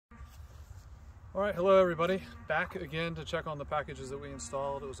All right, hello everybody. Back again to check on the packages that we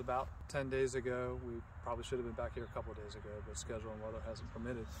installed. It was about 10 days ago. We probably should have been back here a couple of days ago, but schedule and weather hasn't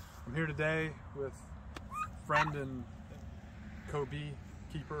permitted. I'm here today with friend and co-bee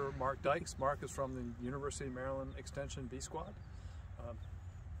keeper Mark Dykes. Mark is from the University of Maryland Extension Bee Squad.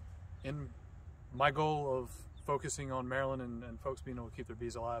 In my goal of focusing on Maryland and folks being able to keep their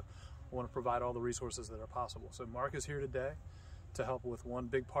bees alive, I want to provide all the resources that are possible. So Mark is here today to help with one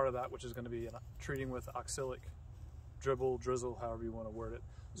big part of that, which is going to be treating with oxalic, dribble, drizzle, however you want to word it.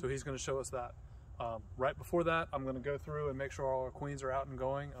 So he's going to show us that. Right before that, I'm going to go through and make sure all our queens are out and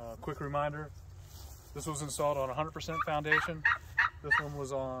going. Quick reminder, this was installed on 100% foundation. This one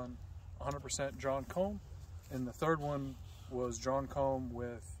was on 100% drawn comb. And the third one was drawn comb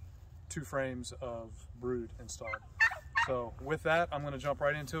with 2 frames of brood installed. So with that, I'm going to jump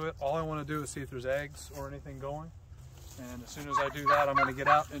right into it. All I want to do is see if there's eggs or anything going. And as soon as I do that, I'm going to get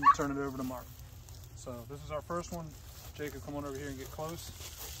out and turn it over to Mark. So this is our first one. Jacob, come on over here and get close.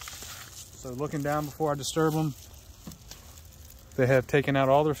 So looking down before I disturb them, they have taken out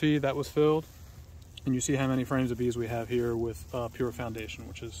all their feed that was filled. And you see how many frames of bees we have here with pure foundation,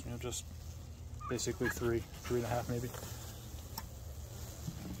 which is just basically 3.5 maybe.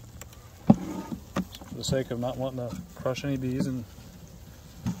 So for the sake of not wanting to crush any bees and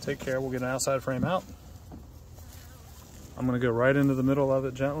take care, we'll get an outside frame out. I'm going to go right into the middle of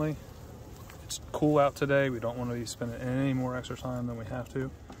it gently. It's cool out today. We don't want to be spending any more extra time than we have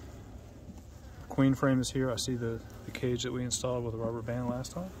to. Queen frame is here. I see the cage that we installed with a rubber band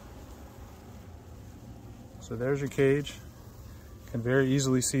last time. So there's your cage. You can very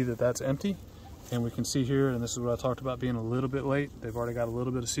easily see that that's empty. And we can see here, and this is what I talked about being a little bit late. They've already got a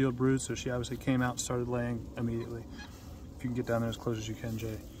little bit of sealed brood, so she obviously came out and started laying immediately. If you can get down there as close as you can,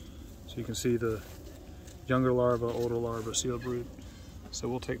 Jay. So you can see the younger larva, older larva, sealed brood. So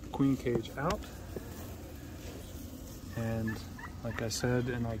we'll take the queen cage out. And like I said,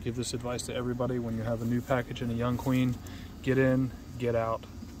 and I give this advice to everybody, when you have a new package and a young queen, get in, get out,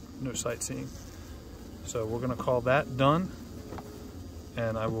 no sightseeing. So we're gonna call that done.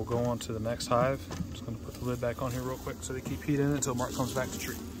 And I will go on to the next hive. I'm just gonna put the lid back on here real quick so they keep heat in it until Mark comes back to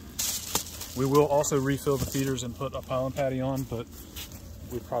treat. We will also refill the feeders and put a pollen patty on, but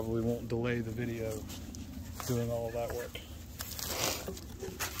we probably won't delay the video doing all of that work.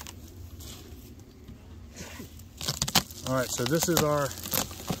 All right, so this is our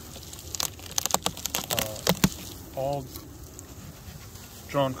all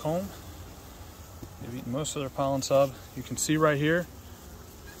drawn comb. They've eaten most of their pollen sub. You can see right here,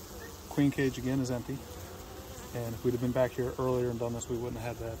 queen cage again is empty. And if we'd have been back here earlier and done this, we wouldn't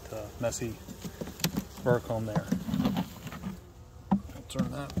have had that messy burr comb there. I'll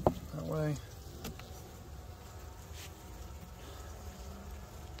turn that way.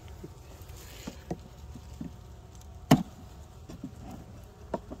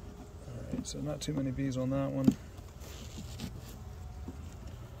 So not too many bees on that one.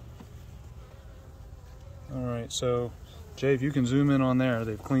 All right, so Jay, if you can zoom in on there,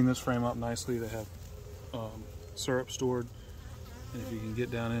 they've cleaned this frame up nicely. They have syrup stored, and if you can get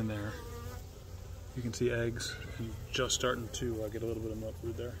down in there, you can see eggs and just starting to get a little bit of milk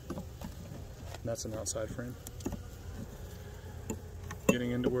brood there. And that's an outside frame.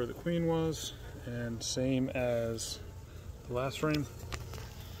 Getting into where the queen was, and same as the last frame.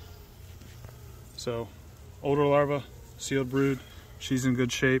 So, older larva, sealed brood, she's in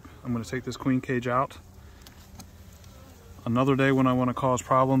good shape. I'm going to take this queen cage out. Another day when I want to cause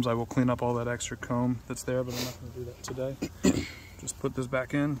problems, I will clean up all that extra comb that's there, but I'm not going to do that today. Just put this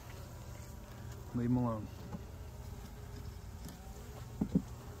back in, leave them alone.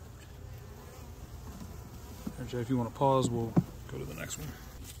 Here, Jay, if you want to pause, we'll go to the next one.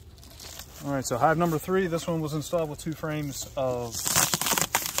 All right, so hive number 3, this one was installed with 2 frames of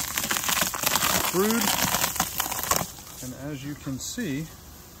brood, and as you can see,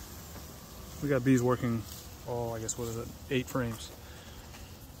 we got bees working all, I guess, what is it, 8 frames.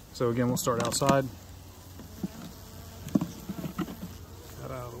 So again, we'll start outside.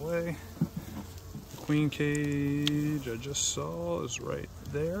 That out of the way. The queen cage I just saw is right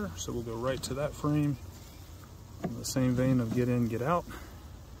there, so we'll go right to that frame. In the same vein of get in, get out.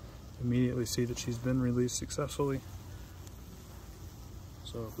 Immediately see that she's been released successfully.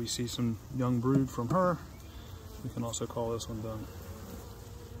 So if we see some young brood from her, we can also call this one done.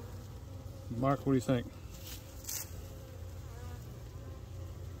 Mark, what do you think?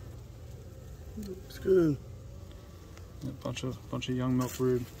 Looks good. A bunch of young milk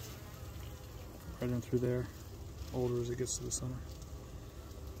brood right in through there, older as it gets to the center.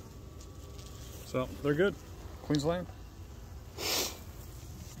 So they're good. Queen's laying.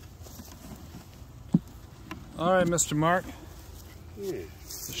 All right, Mr. Mark. Yeah.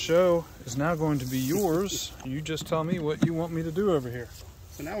 The show is now going to be yours. You just tell me what you want me to do over here.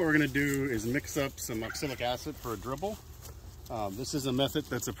 So now what we're going to do is mix up some oxalic acid for a dribble. This is a method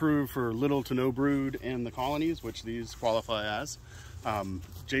that's approved for little to no brood in the colonies, which these qualify as.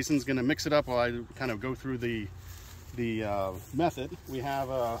 Jason's going to mix it up while I kind of go through the method. We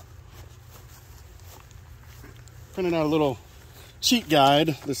have printed out a little cheat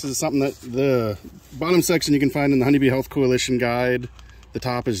guide. This is something that the bottom section you can find in the Honeybee Health Coalition guide. The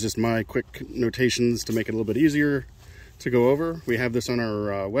top is just my quick notations to make it a little bit easier to go over. We have this on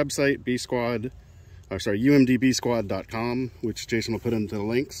our website, umdbsquad.com, which Jason will put into the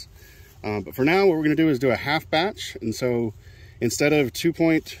links. But for now, what we're going to do is do a half batch. And so instead of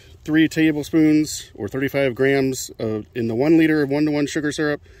 2.3 tablespoons or 35 grams in the 1 liter of 1-to-1 sugar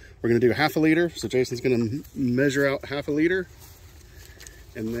syrup, we're going to do half a liter. So Jason's going to measure out half a liter.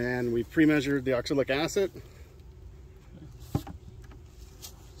 And then we pre-measured the oxalic acid.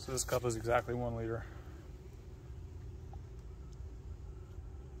 So this cup is exactly 1 liter.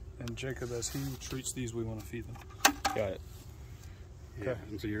 And Jacob, as he treats these, we want to feed them. Got it. Yeah. Okay.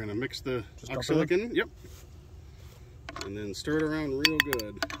 And so you're going to mix the Just oxalic in. Yep. And then stir it around real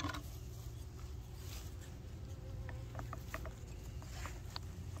good.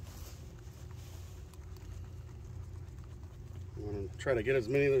 I want to try to get as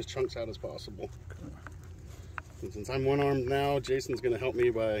many of those chunks out as possible. Okay. And since I'm one-armed now, Jason's going to help me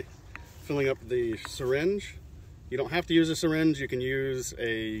by filling up the syringe. You don't have to use a syringe. You can use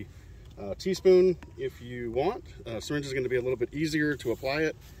a teaspoon if you want. Syringe is going to be a little bit easier to apply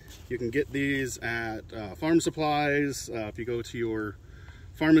it. You can get these at farm supplies. If you go to your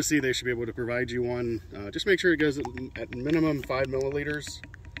pharmacy, they should be able to provide you one. Just make sure it goes at minimum 5 milliliters.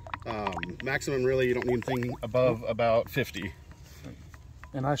 Maximum, really, you don't need anything above about 50.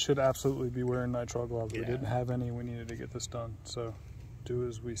 And I should absolutely be wearing nitrile gloves. Yeah. We didn't have any. We needed to get this done. So do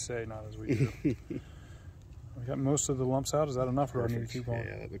as we say, not as we do. We got most of the lumps out. Is that enough, or do I need to keep going?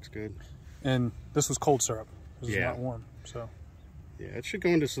 Yeah, that looks good. And this was cold syrup. This is Yeah. not warm. So Yeah, it should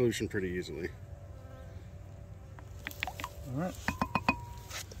go into solution pretty easily. all right.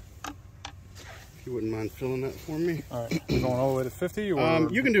 If you wouldn't mind filling that for me. All right. We're going all the way to 50, or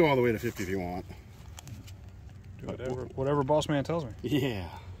You can do all the way to 50 if you want. do whatever boss man tells me. Yeah.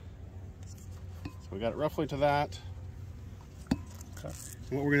 So we got it roughly to that. Okay.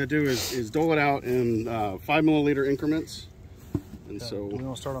 And what we're going to do is dole it out in 5 milliliter increments. And Okay. so We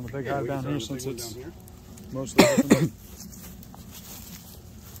want to start on the big yeah, hive we can down start here on the since big one it's down here. mostly open.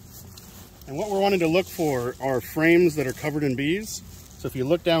 And what we're wanting to look for are frames that are covered in bees. So if you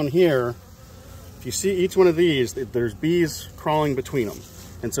look down here, if you see each one of these, there's bees crawling between them.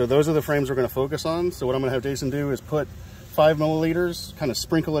 And so those are the frames we're going to focus on. So what I'm going to have Jason do is put 5 milliliters, kind of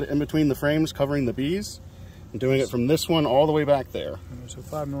sprinkle it in between the frames covering the bees. I'm doing it from this one all the way back there. So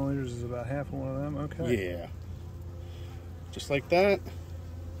 5 milliliters is about half of one of them. Okay. Yeah. Just like that.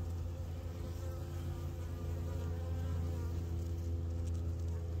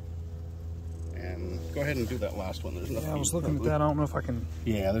 And go ahead and do that last one. There's nothing. Yeah, I was looking at that. I don't know if I can.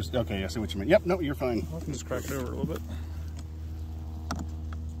 Yeah, there's, okay, I see what you mean. Yep, no, you're fine. I can just crack it over a little bit.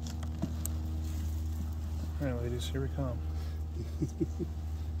 All right, ladies, here we come. I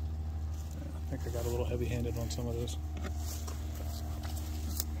think I got a little heavy-handed on some of this.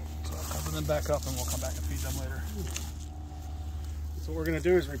 So I'll cover them back up and we'll come back and feed them later. So what we're going to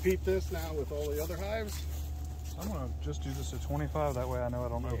do is repeat this now with all the other hives. I'm going to just do this at 25. That way I know I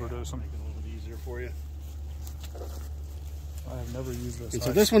don't overdose them. Make it a little bit easier for you. I have never used this. And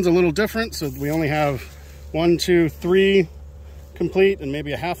so this one's a little different. So we only have 1, 2, 3 complete and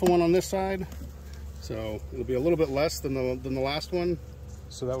maybe a half of one on this side. So it'll be a little bit less than the last one.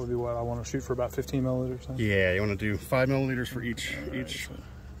 So that would be what I want to shoot for, about 15 milliliters. Then? Yeah, you want to do 5 milliliters for each So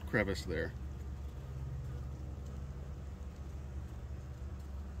crevice there.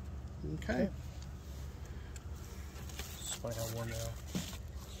 Okay. it's funny how warm they are.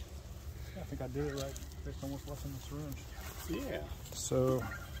 Yeah, I think I did it right based on what's left in the syringe. Yeah. So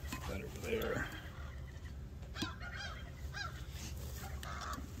that over there.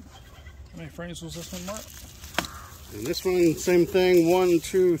 How many frames was this one, Mark? And this one, same thing, 1,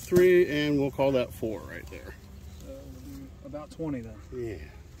 2, 3, and we'll call that 4 right there. So about 20 then. Yeah.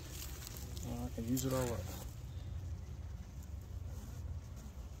 Well, I can use it all up.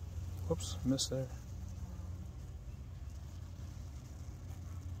 Whoops, missed there.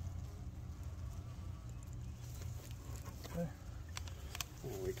 Okay.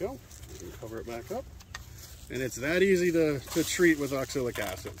 There we go. We can cover it back up. And it's that easy to treat with oxalic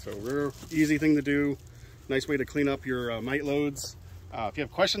acid. So real easy thing to do. Nice way to clean up your mite loads. If you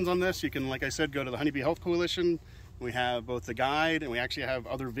have questions on this, you can, like I said, go to the Honeybee Health Coalition. We have both the guide, and we actually have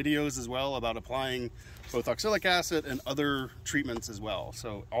other videos as well about applying both oxalic acid and other treatments as well.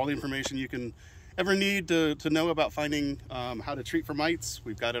 So all the information you can ever need to know about finding how to treat for mites,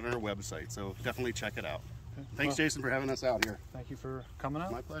 we've got it on our website. So definitely check it out. Okay. Thanks, Jason, for having us out here. Thank you for coming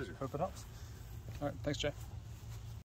out. My pleasure. Hope it helps. All right, thanks, Jay.